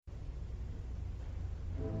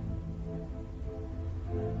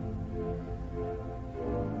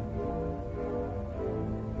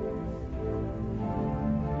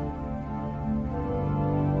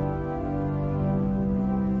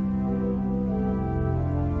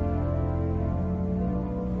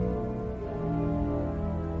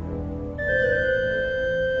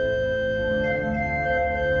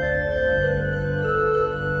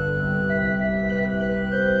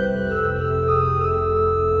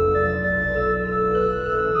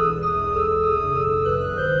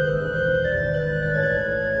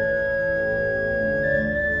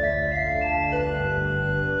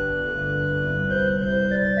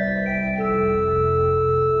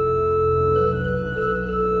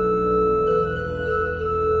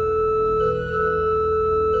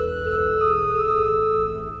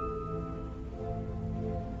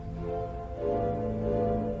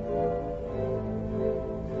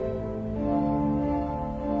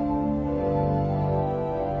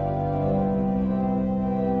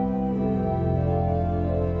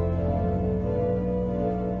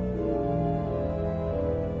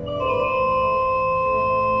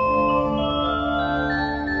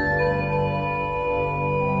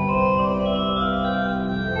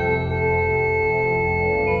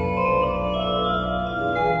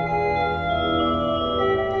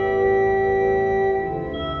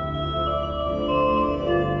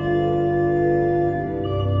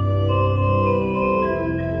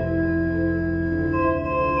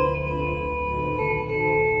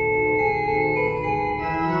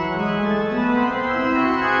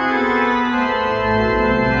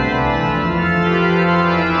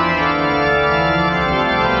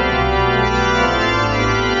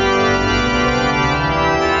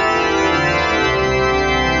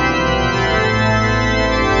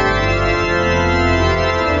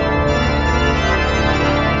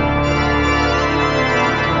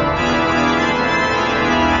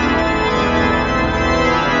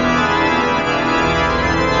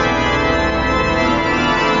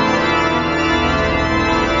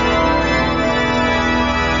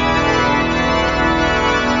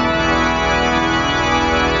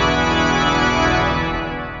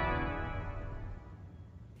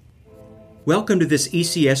Welcome to this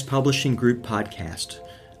ECS Publishing Group podcast.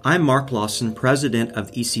 I'm Mark Lawson, president of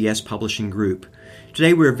ECS Publishing Group.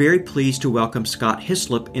 Today we're very pleased to welcome Scott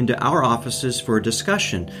Hyslop into our offices for a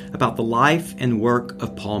discussion about the life and work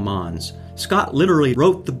of Paul Manz. Scott literally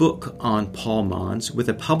wrote the book on Paul Manz with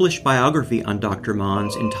a published biography on Dr.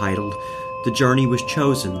 Manz entitled The Journey Was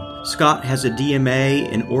Chosen. Scott has a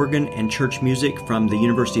DMA in organ and church music from the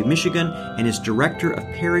University of Michigan and is director of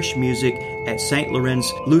parish music at St.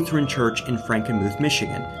 Lawrence Lutheran Church in Frankenmuth,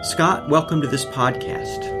 Michigan. Scott, welcome to this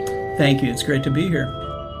podcast. Thank you. It's great to be here.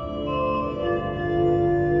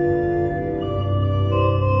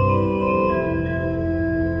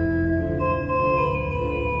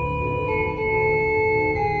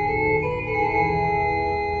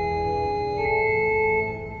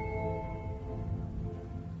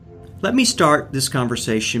 Let me start this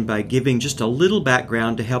conversation by giving just a little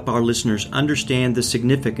background to help our listeners understand the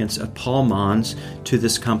significance of Paul Manz to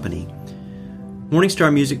this company.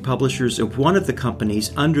 Morningstar Music Publishers is one of the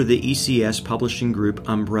companies under the ECS Publishing Group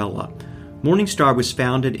umbrella. Morningstar was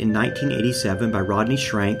founded in 1987 by Rodney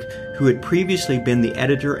Schrank, who had previously been the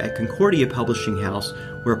editor at Concordia Publishing House,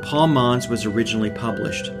 where Paul Manz was originally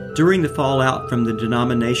published. During the fallout from the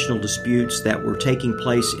denominational disputes that were taking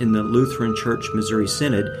place in the Lutheran Church Missouri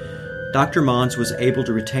Synod, Dr. Manz was able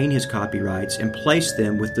to retain his copyrights and place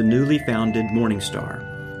them with the newly founded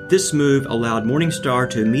Morningstar. This move allowed Morningstar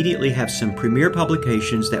to immediately have some premier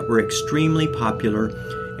publications that were extremely popular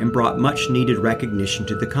and brought much needed recognition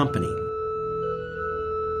to the company.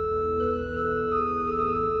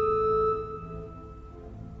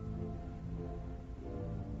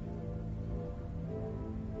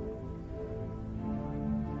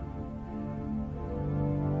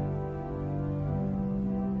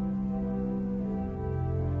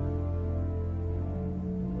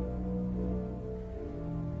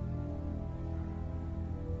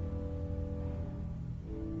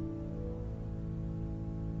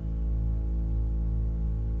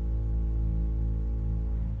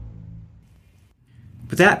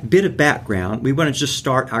 With that bit of background, we want to just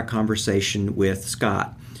start our conversation with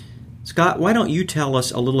Scott. Scott, why don't you tell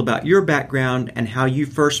us a little about your background and how you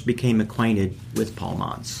first became acquainted with Paul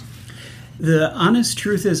Manz? The honest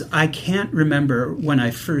truth is I can't remember when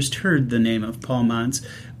I first heard the name of Paul Manz,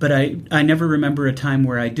 but I never remember a time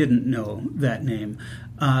where I didn't know that name.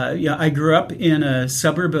 I grew up in a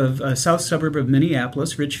south suburb of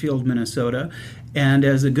Minneapolis, Richfield, Minnesota, and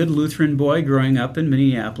as a good Lutheran boy growing up in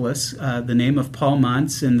Minneapolis, the name of Paul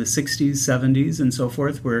Manz in the 60s, 70s, and so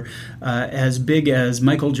forth were as big as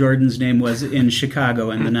Michael Jordan's name was in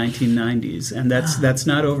Chicago in the 1990s, and that's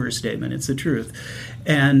not overstatement, it's the truth.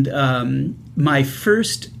 And my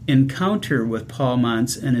first encounter with Paul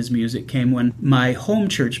Manz and his music came when my home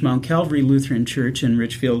church, Mount Calvary Lutheran Church in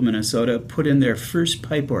Richfield, Minnesota, put in their first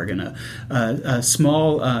pipe organ, a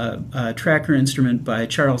small tracker instrument by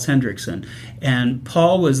Charles Hendrickson. And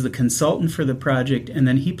Paul was the consultant for the project, and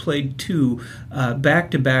then he played two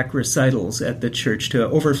back-to-back recitals at the church to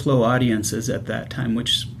overflow audiences at that time,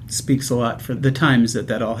 which speaks a lot for the times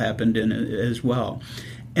that all happened in as well.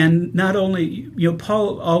 And not only,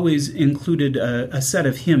 Paul always included a set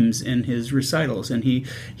of hymns in his recitals, and he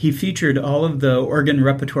featured all of the organ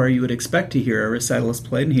repertoire you would expect to hear a recitalist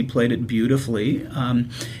played, and he played it beautifully.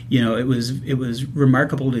 It was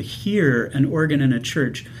remarkable to hear an organ in a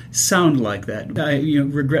church sound like that. I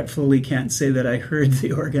regretfully can't say that I heard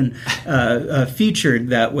the organ featured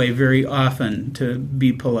that way very often, to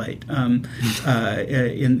be polite, in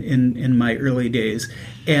my early days.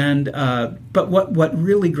 And but what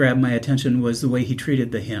really grabbed my attention was the way he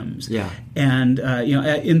treated the hymns. Yeah. And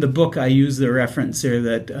in the book I use the reference there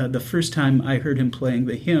that the first time I heard him playing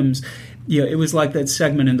the hymns, it was like that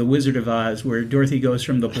segment in The Wizard of Oz where Dorothy goes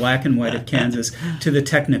from the black and white of Kansas to the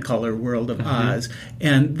Technicolor world of Oz.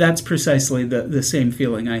 And that's precisely the same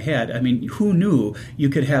feeling I had. I mean, who knew you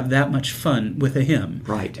could have that much fun with a hymn?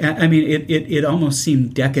 Right. I mean, it almost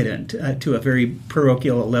seemed decadent to a very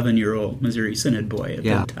parochial 11-year-old Missouri Synod boy at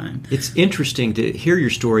that time. It's interesting to hear your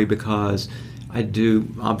story because I do,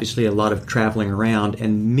 obviously, a lot of traveling around,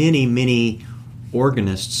 and many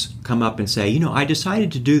organists come up and say, I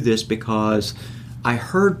decided to do this because I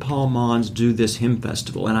heard Paul Manz do this hymn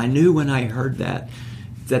festival, and I knew when I heard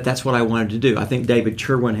that's what I wanted to do. I think David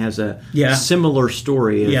Cherwin has a similar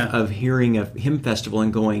story of hearing a hymn festival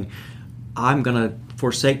and going, I'm going to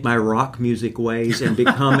forsake my rock music ways and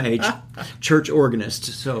become a church organist.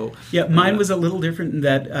 So mine was a little different in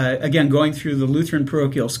that, again, going through the Lutheran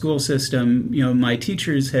parochial school system, my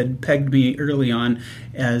teachers had pegged me early on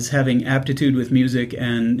as having aptitude with music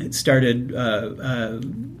and started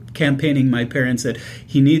campaigning my parents that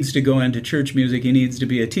he needs to go into church music, he needs to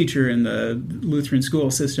be a teacher in the Lutheran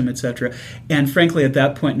school system, etc. And frankly, at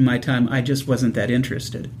that point in my time, I just wasn't that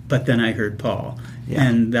interested. But then I heard Paul,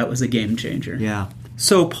 and that was a game changer. Yeah.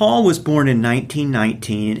 So Paul was born in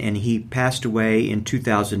 1919, and he passed away in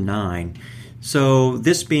 2009. So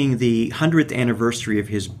this being the 100th anniversary of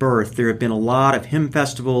his birth, there have been a lot of hymn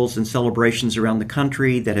festivals and celebrations around the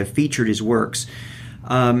country that have featured his works.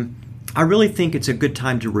 I really think it's a good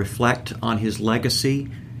time to reflect on his legacy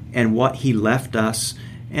and what he left us,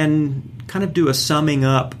 and kind of do a summing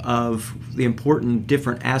up of the important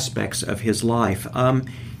different aspects of his life.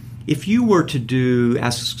 If you were to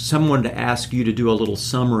ask someone to ask you to do a little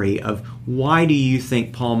summary of why do you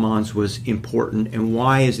think Paul Manz was important, and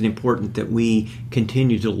why is it important that we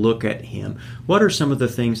continue to look at him, what are some of the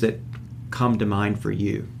things that come to mind for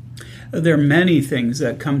you? There are many things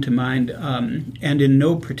that come to mind, and in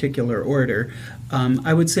no particular order.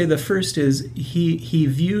 I would say the first is he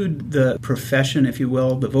viewed the profession, if you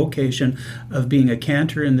will, the vocation of being a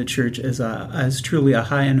cantor in the church as truly a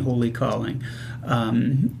high and holy calling.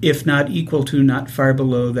 If not equal to, not far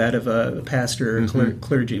below that of a pastor or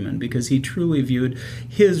clergyman, because he truly viewed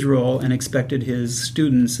his role and expected his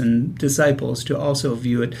students and disciples to also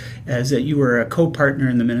view it as that you were a co-partner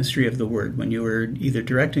in the ministry of the word when you were either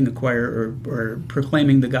directing a choir or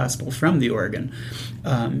proclaiming the gospel from the organ.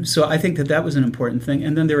 So I think that was an important thing.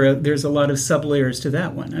 And then there's a lot of sub-layers to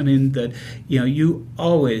that one. I mean, that you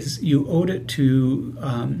owed it to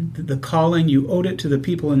the calling, you owed it to the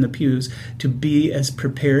people in the pews to be as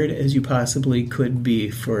prepared as you possibly could be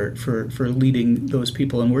for leading those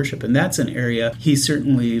people in worship. And that's an area he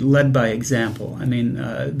certainly led by example. I mean,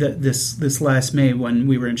 this last May when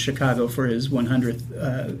we were in Chicago for his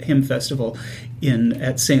 100th hymn festival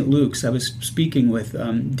at St. Luke's, I was speaking with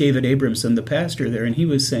David Abramson, the pastor there, and he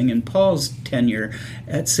was saying in Paul's tenure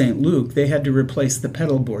at St. Luke, they had to replace the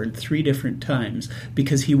pedal board 3 different times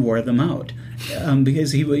because he wore them out.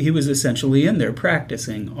 Because he was essentially in there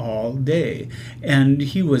practicing all day. And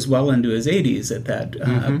he was well into his 80s at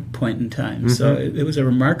that point in time. So it was a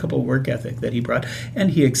remarkable work ethic that he brought,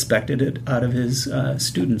 and he expected it out of his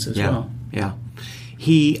students as well. Yeah.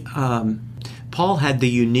 Paul had the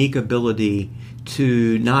unique ability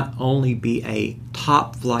to not only be a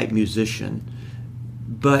top-flight musician,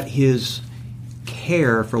 but his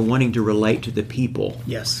care for wanting to relate to the people.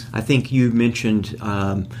 Yes. I think you mentioned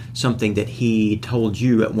something that he told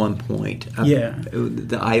you at one point.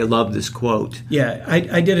 I love this quote. Yeah,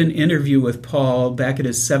 I did an interview with Paul back at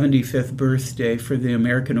his 75th birthday for the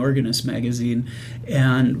American Organist magazine,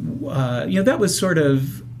 and that was sort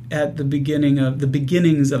of at the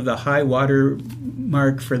beginnings of the high water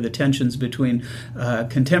mark for the tensions between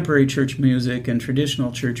contemporary church music and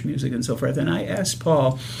traditional church music and so forth. And I asked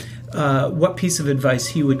Paul what piece of advice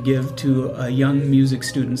he would give to a young music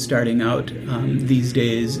student starting out these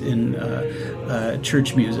days in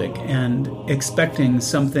church music, and expecting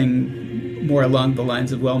something more along the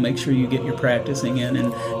lines of, well, make sure you get your practicing in and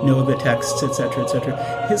know the texts, etc.,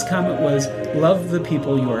 etc. His comment was, love the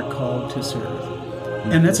people you are called to serve.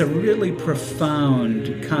 And that's a really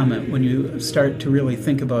profound comment when you start to really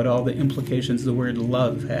think about all the implications the word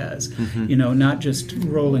love has. Not just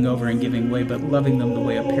rolling over and giving way, but loving them the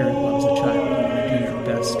way a parent loves a child. You want to do your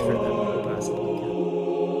best for them when you possibly can.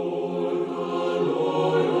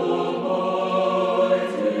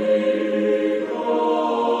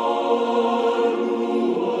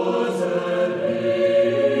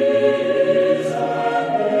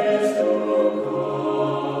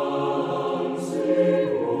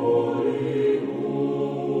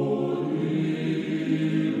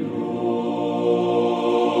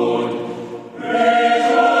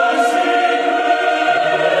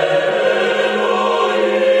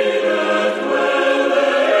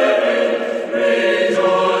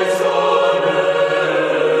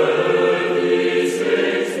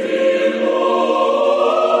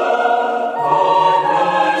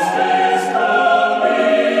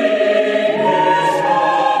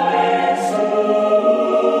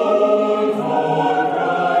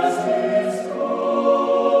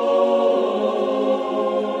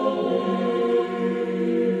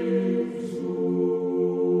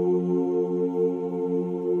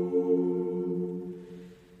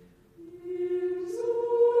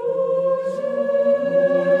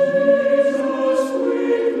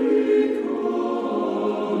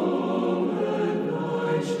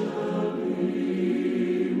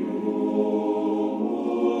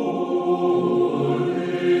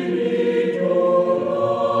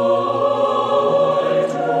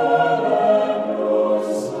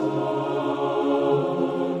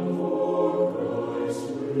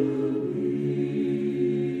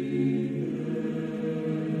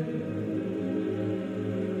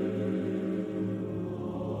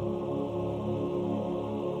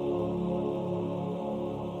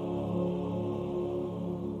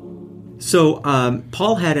 So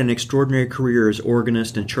Paul had an extraordinary career as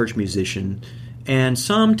organist and church musician, and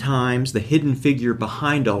sometimes the hidden figure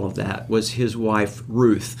behind all of that was his wife,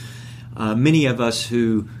 Ruth. Many of us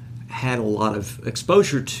who had a lot of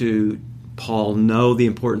exposure to Paul know the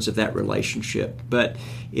importance of that relationship, but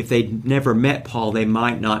if they'd never met Paul, they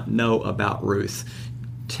might not know about Ruth.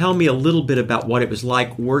 Tell me a little bit about what it was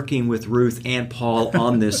like working with Ruth and Paul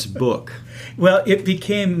on this book. Well, it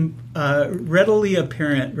became readily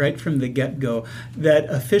apparent right from the get-go that,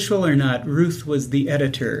 official or not, Ruth was the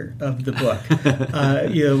editor of the book.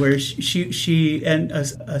 Where she and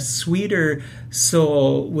a sweeter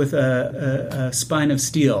soul with a spine of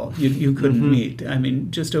steel you couldn't meet. I mean,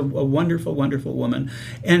 just a wonderful, wonderful woman.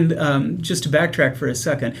 And just to backtrack for a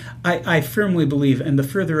second, I firmly believe, and the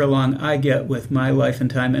further along I get with my life and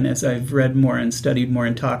time, and as I've read more and studied more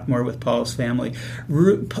and talked more with Paul's family,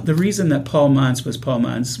 the reason that Paul Manz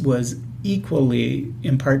was equally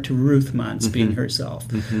in part to Ruth Manz being herself.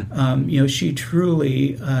 She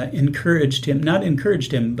truly not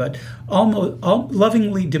encouraged him, but almost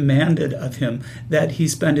lovingly demanded of him that he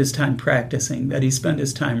spend his time practicing, that he spend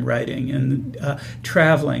his time writing and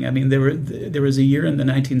traveling. I mean, there was a year in the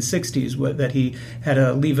 1960s that he had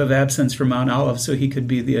a leave of absence from Mount Olive so he could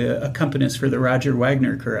be the accompanist for the Roger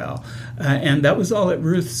Wagner chorale. And that was all at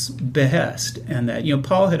Ruth's behest. And that,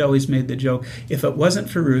 Paul had always made the joke, if it wasn't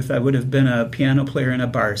for Ruth, I would have been a piano player in a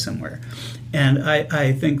bar somewhere. And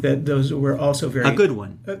I think that those were also very... A good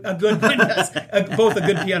one. A good one, yes. Both a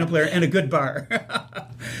good piano player and a good bar.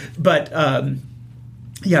 But,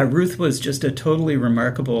 Ruth was just a totally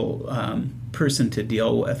remarkable person to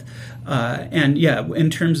deal with. In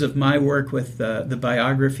terms of my work with the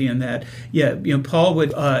biography and that, Paul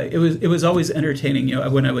would. It was always entertaining.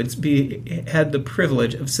 When I had the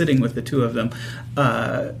privilege of sitting with the two of them.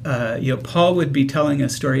 Paul would be telling a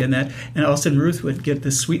story and that, and all of a sudden Ruth would get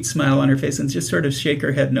this sweet smile on her face and just sort of shake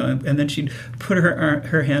her head no, and then she'd put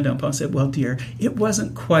her hand on Paul and say, "Well, dear, it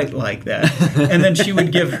wasn't quite like that." And then she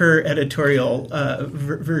would give her editorial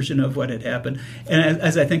version of what had happened. And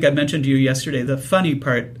as I think I mentioned to you yesterday, the funny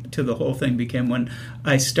part to the whole thing became when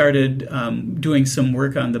I started doing some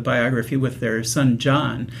work on the biography with their son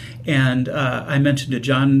John, and I mentioned to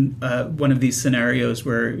John one of these scenarios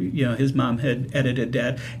where his mom had edited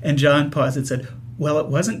Dad, and John paused and said, "Well, it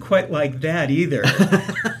wasn't quite like that either."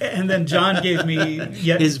 And then John gave me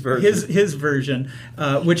his version,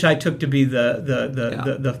 which I took to be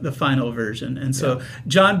the final version. And so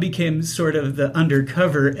John became sort of the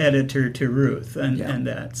undercover editor to Ruth and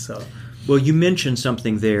that. So. Well, you mentioned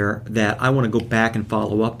something there that I want to go back and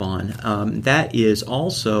follow up on. That is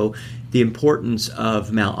also the importance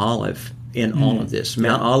of Mount Olive in all of this.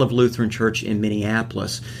 Mount Olive Lutheran Church in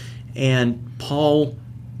Minneapolis. And Paul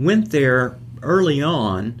went there early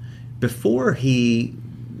on before he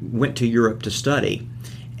went to Europe to study.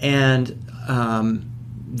 And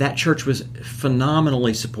that church was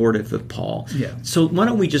phenomenally supportive of Paul. Yeah. So why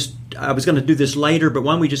don't we just, I was going to do this later, but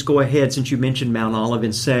why don't we just go ahead, since you mentioned Mount Olive,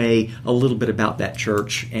 and say a little bit about that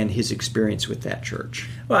church and his experience with that church.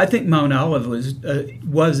 Well, I think Mount Olive remains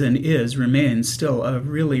still a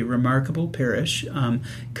really remarkable parish,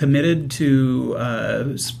 committed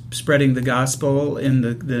to spreading the gospel in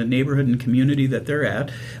the neighborhood and community that they're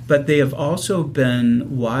at. But they have also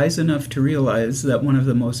been wise enough to realize that one of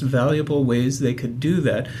the most valuable ways they could do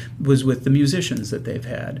that was with the musicians that they've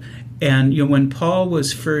had. And when Paul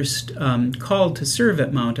was first called to serve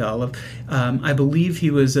at Mount Olive, I believe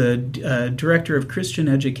he was a director of Christian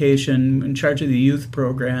education, in charge of the youth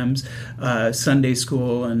programs, Sunday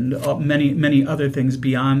school, and many other things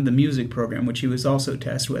beyond the music program, which he was also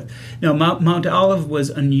tasked with. Now, Mount Olive was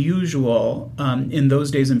unusual in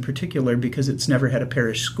those days in particular because it's never had a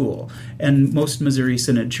parish school. And most Missouri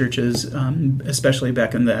Synod churches, especially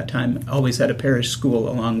back in that time, always had a parish school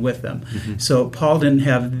along with them. Mm-hmm. So Paul didn't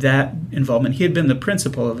have that involvement. He had been the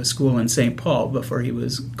principal of a school in St. Paul before he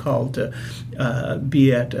was called to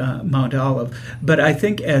be at Mount Olive. But I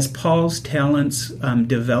think as Paul's talents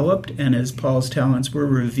developed and as Paul's talents were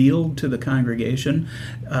revealed to the congregation,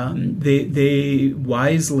 they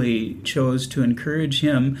wisely chose to encourage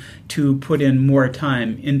him to put in more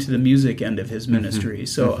time into the music end of his ministry. Mm-hmm.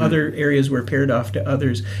 So other areas were paired off to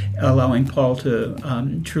others, allowing Paul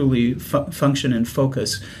to truly function and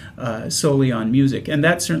focus solely on music. And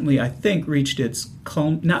that certainly, I think, reached its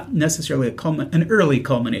not necessarily an early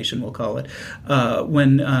culmination, we'll call it,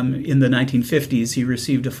 when in the 1950s he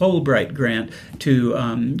received a Fulbright grant to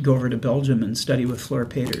go over to Belgium and study with Flor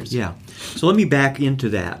Peters. Yeah. So let me back into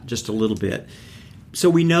that just a little bit. So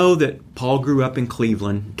we know that Paul grew up in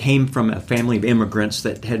Cleveland, came from a family of immigrants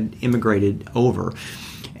that had immigrated over.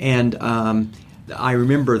 And I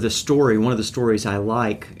remember the story. One of the stories I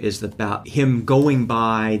like is about him going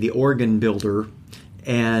by the organ builder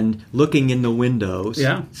and looking in the windows.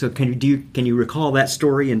 Yeah. So can you recall that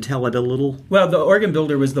story and tell it a little? Well, the organ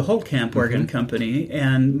builder was the Holtkamp Organ Company,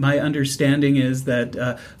 and my understanding is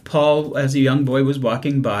that Paul, as a young boy, was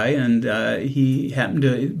walking by, and he happened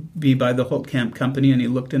to be by the Holtkamp Company, and he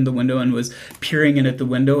looked in the window and was peering in at the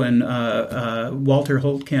window, and Walter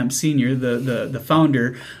Holtkamp Sr., the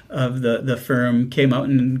founder of the firm, came out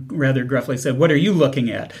and rather gruffly said, "What are you looking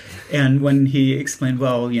at?" And when he explained,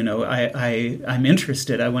 "Well, I'm interested.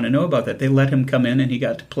 I want to know about that," they let him come in, and he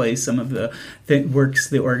got to play some of the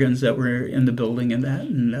organs that were in the building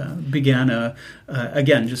and began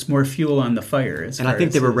again, just more fuel on the fire. And I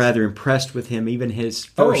think they were rather impressed with him, even his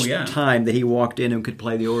first time that he walked in and could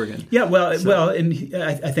play the organ. Yeah, and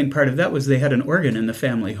I think part of that was they had an organ in the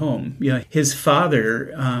family home. His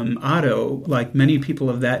father, Otto, like many people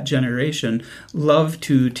of that generation, loved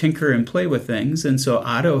to tinker and play with things, and so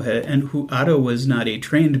Otto was not a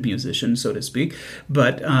trained musician, so to speak,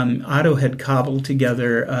 but Otto had cobbled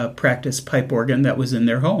together a practice pipe organ that was in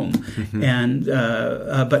their home, and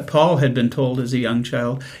but Paul had been told as a young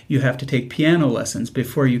child, you have to take piano lessons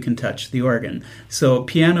before you can touch the organ. So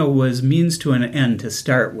piano was means to an end to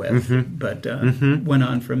start with, but went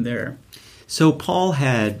on from there. So Paul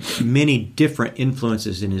had many different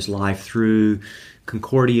influences in his life through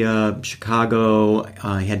Concordia, Chicago.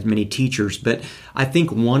 He had many teachers, but I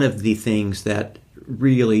think one of the things that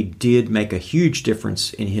really did make a huge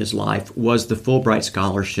difference in his life was the Fulbright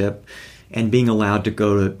scholarship and being allowed to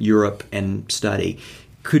go to Europe and study.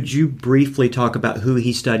 Could you briefly talk about who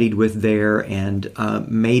he studied with there and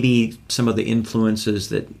maybe some of the influences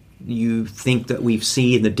that you think that we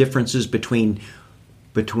see and the differences between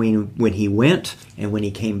when he went and when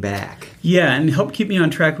he came back? Yeah, and help keep me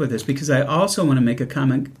on track with this, because I also want to make a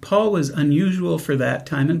comment. Paul was unusual for that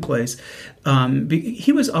time and place.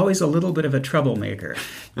 He was always a little bit of a troublemaker.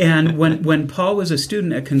 And when Paul was a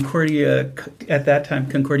student at Concordia, at that time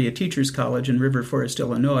Concordia Teachers College in River Forest,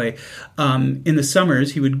 Illinois, in the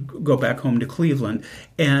summers he would go back home to Cleveland.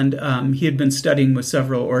 And he had been studying with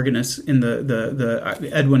several organists in the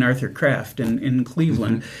Edwin Arthur Craft in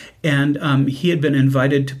Cleveland. And he had been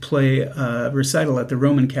invited to play a recital at the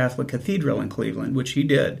Roman Catholic Cathedral in Cleveland, which he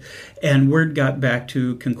did. And word got back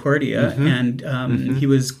to Concordia, and he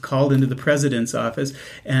was called into the president's office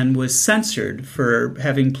and was censured for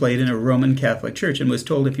having played in a Roman Catholic church, and was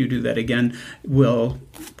told, if you do that again, we'll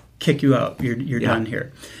kick you out. You're done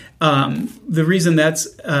here. The reason that's,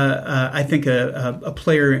 I think, a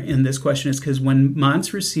player in this question is because when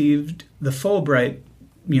Manz received the Fulbright,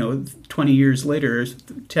 20 years later,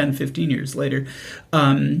 10, 15 years later,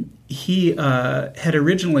 he had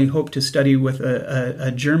originally hoped to study with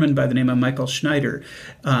a German by the name of Michael Schneider.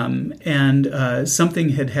 And something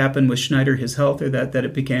had happened with Schneider, his health, or that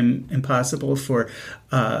it became impossible for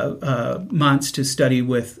Manz to study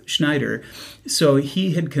with Schneider. So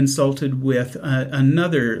he had consulted with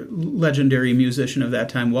another legendary musician of that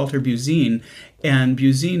time, Walter Buzine, and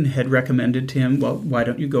Buzine had recommended to him, well, why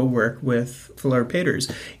don't you go work with Fleur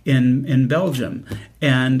Peters in Belgium?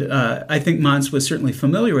 And I think Manz was certainly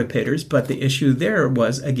familiar with Peters, but the issue there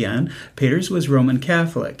was, again, Peters was Roman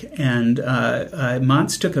Catholic, and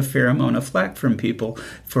Manz took a fair amount of flack from people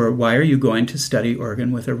for, why are you going to study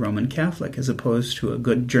organ with a Roman Catholic as opposed to a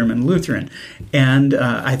good German Lutheran? And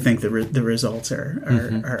I think the results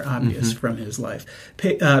are obvious from his life.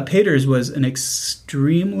 Peters was an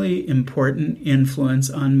extremely important influence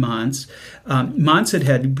on Manz. Manz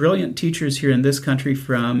had brilliant teachers here in this country,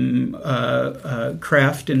 from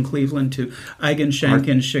Kraft in Cleveland to Eigenschenk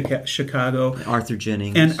in Chicago. Arthur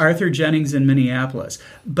Jennings. And Arthur Jennings in Minneapolis.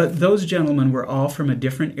 But those gentlemen were all from a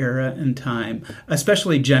different era and time,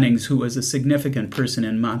 especially Jennings, who was a significant person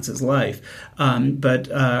in Manz's life.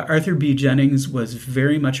 But Arthur B. Jennings was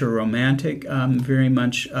very much a romantic, very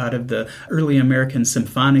much out of the early American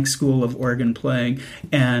symphonic school of organ playing,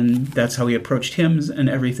 and that's how he approached hymns and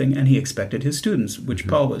everything, and he expected his students, which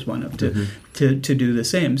Paul was one of, to do the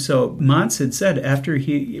same. So Manz had said,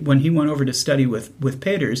 when he went over to study with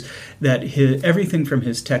Peters, that everything from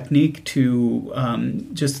his technique to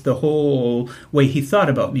just the whole way he thought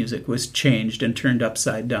about music was changed and turned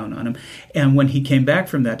upside down on him. And when he came back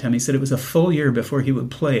from that time, he said it was a full year before he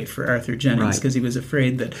would play for Arthur Jennings, because he was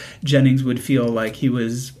afraid that Jennings would feel like he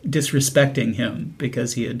was disrespecting him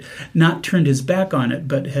because he had not turned his back on it,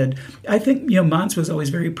 but I think, Manz was always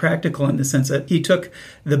very practical in the sense that he took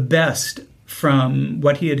the best from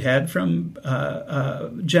what he had from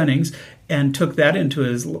Jennings and took that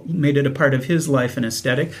made it a part of his life and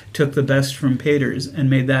aesthetic, took the best from Peters and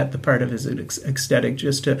made that the part of his aesthetic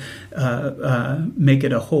just to make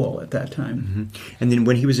it a whole at that time. Mm-hmm. And then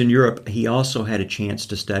when he was in Europe, he also had a chance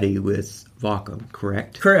to study with Walke,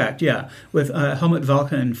 correct? Correct, yeah, with Helmut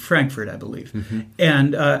Walke in Frankfurt, I believe. Mm-hmm.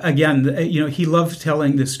 And again, he loved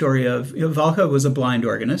telling the story of Walke was a blind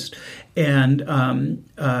organist, and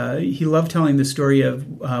he loved telling the story of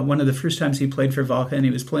one of the first times he played for Walke, and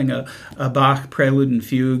he was playing a Bach prelude and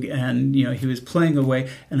fugue, and he was playing away,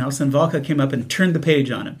 and all of a sudden Walke came up and turned the page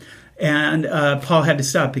on him. And Paul had to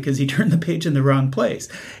stop because he turned the page in the wrong place.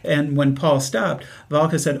 And when Paul stopped,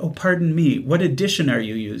 Walke said, "Oh, pardon me, what edition are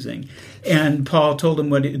you using?" And Paul told him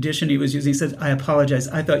what edition he was using. He said, "I apologize,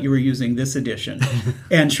 I thought you were using this edition."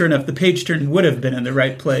 And sure enough, the page turn would have been in the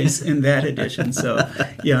right place in that edition. So,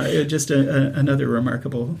 just another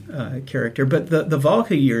remarkable character. But the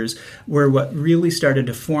Walke years were what really started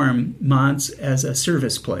to form Manz as a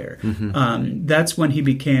service player. Mm-hmm. That's when he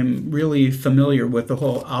became really familiar with the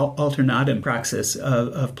whole alternatum praxis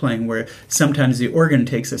of playing, where sometimes the organ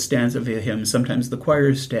takes a stanza of a hymn, sometimes the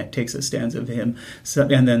choir takes a stanza of a hymn,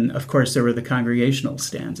 and then, of course, there were the congregational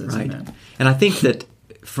stanzas. Right. In that. And I think that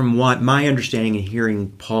from what my understanding and hearing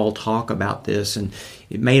Paul talk about this, and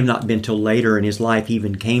it may have not been till later in his life he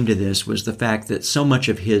even came to this, was the fact that so much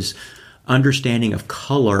of his understanding of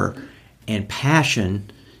color and passion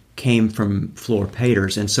came from Flor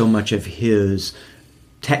Peters, and so much of his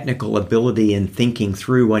technical ability in thinking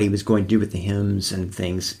through what he was going to do with the hymns and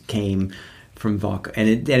things came from Walke.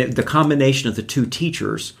 And the combination of the two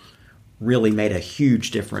teachers really made a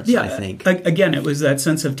huge difference, I think. Again, it was that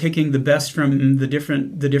sense of taking the best from the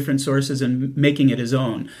different sources and making it his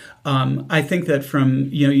own. I think that from,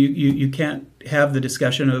 you can't have the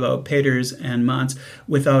discussion about Peters and Manz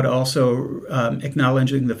without also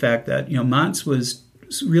acknowledging the fact that, Manz was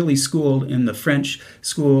really schooled in the French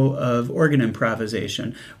school of organ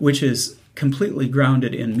improvisation, which is completely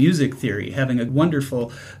grounded in music theory, having a wonderful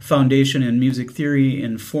foundation in music theory,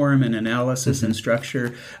 in form and analysis mm-hmm. and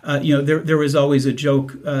structure. There was always a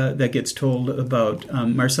joke that gets told about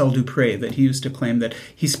Marcel Dupré, that he used to claim that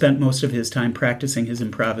he spent most of his time practicing his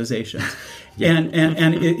improvisations. Yeah.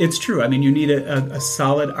 And it's true. I mean, you need a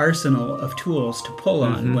solid arsenal of tools to pull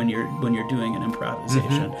on mm-hmm. when you're doing an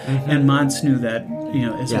improvisation. Mm-hmm. Mm-hmm. And Manz knew that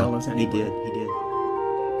as well as anyone. He did.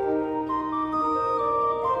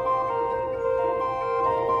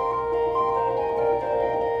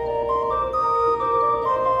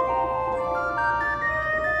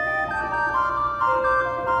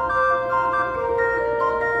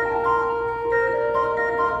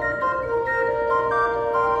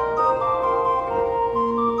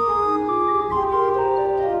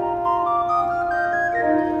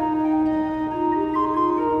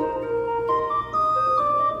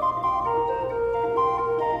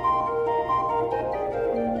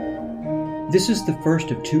 This is the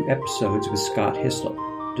first of 2 episodes with Scott Hyslop,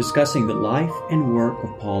 discussing the life and work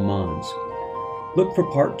of Paul Manz. Look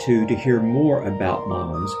for part 2 to hear more about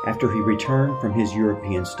Manz after he returned from his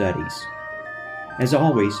European studies. As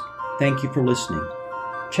always, thank you for listening.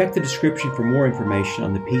 Check the description for more information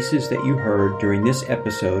on the pieces that you heard during this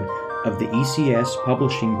episode of the ECS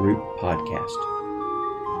Publishing Group podcast.